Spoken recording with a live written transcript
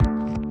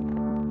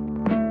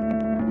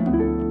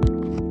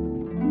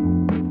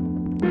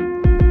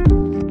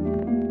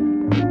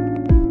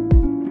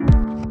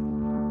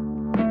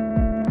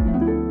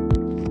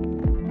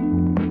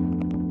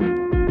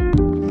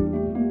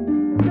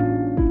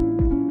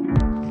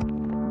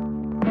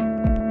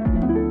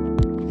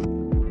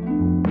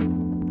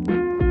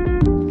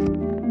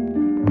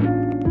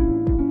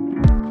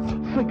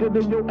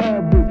than your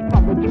average.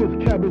 Papa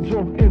twist cabbage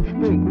off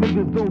instinct.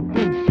 Niggas don't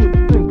think shit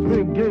stink.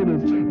 Big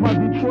Gators, my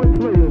Detroit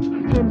players.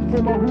 Tim's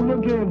for my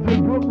hooligans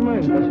in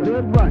Brooklyn. That's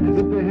dead right.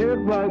 If the head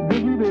right,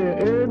 Biggie there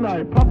every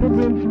night. Papa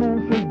been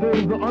smooth since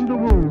days of under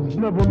rules.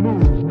 Never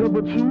lose,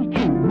 never choose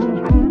to. Blues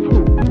cruise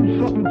who? Do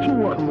something to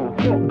us.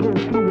 Talk go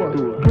through us.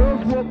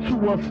 Girls walk to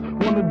us,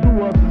 wanna do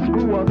us,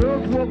 screw us.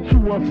 Girls walk to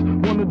us,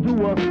 wanna do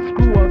us,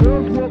 screw us.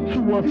 Girls walk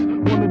to us,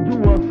 wanna do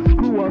us,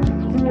 screw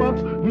us. Who us?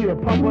 Yeah,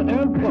 Papa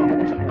and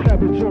Pop.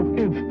 Cabbage off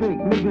instinct.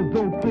 Niggas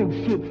don't think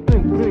shit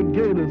stink. Big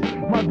Gators,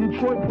 my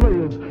Detroit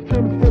players.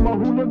 Tim's for my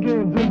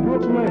hooligans in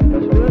Brooklyn.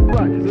 That's dead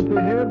right. If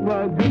the head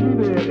right, Biggie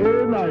there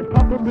every night.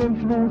 Papa been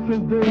smooth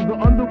since days of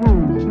under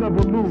rules.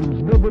 Never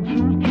lose, never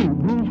choose to.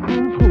 Blues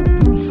cruise who?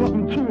 Do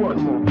something to us.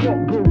 Talk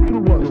go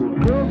through us.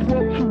 Girls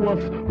walk to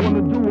us,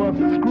 wanna do us,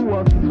 screw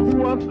us.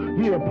 Who us?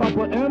 Yeah,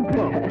 Papa and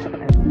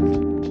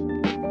Pop.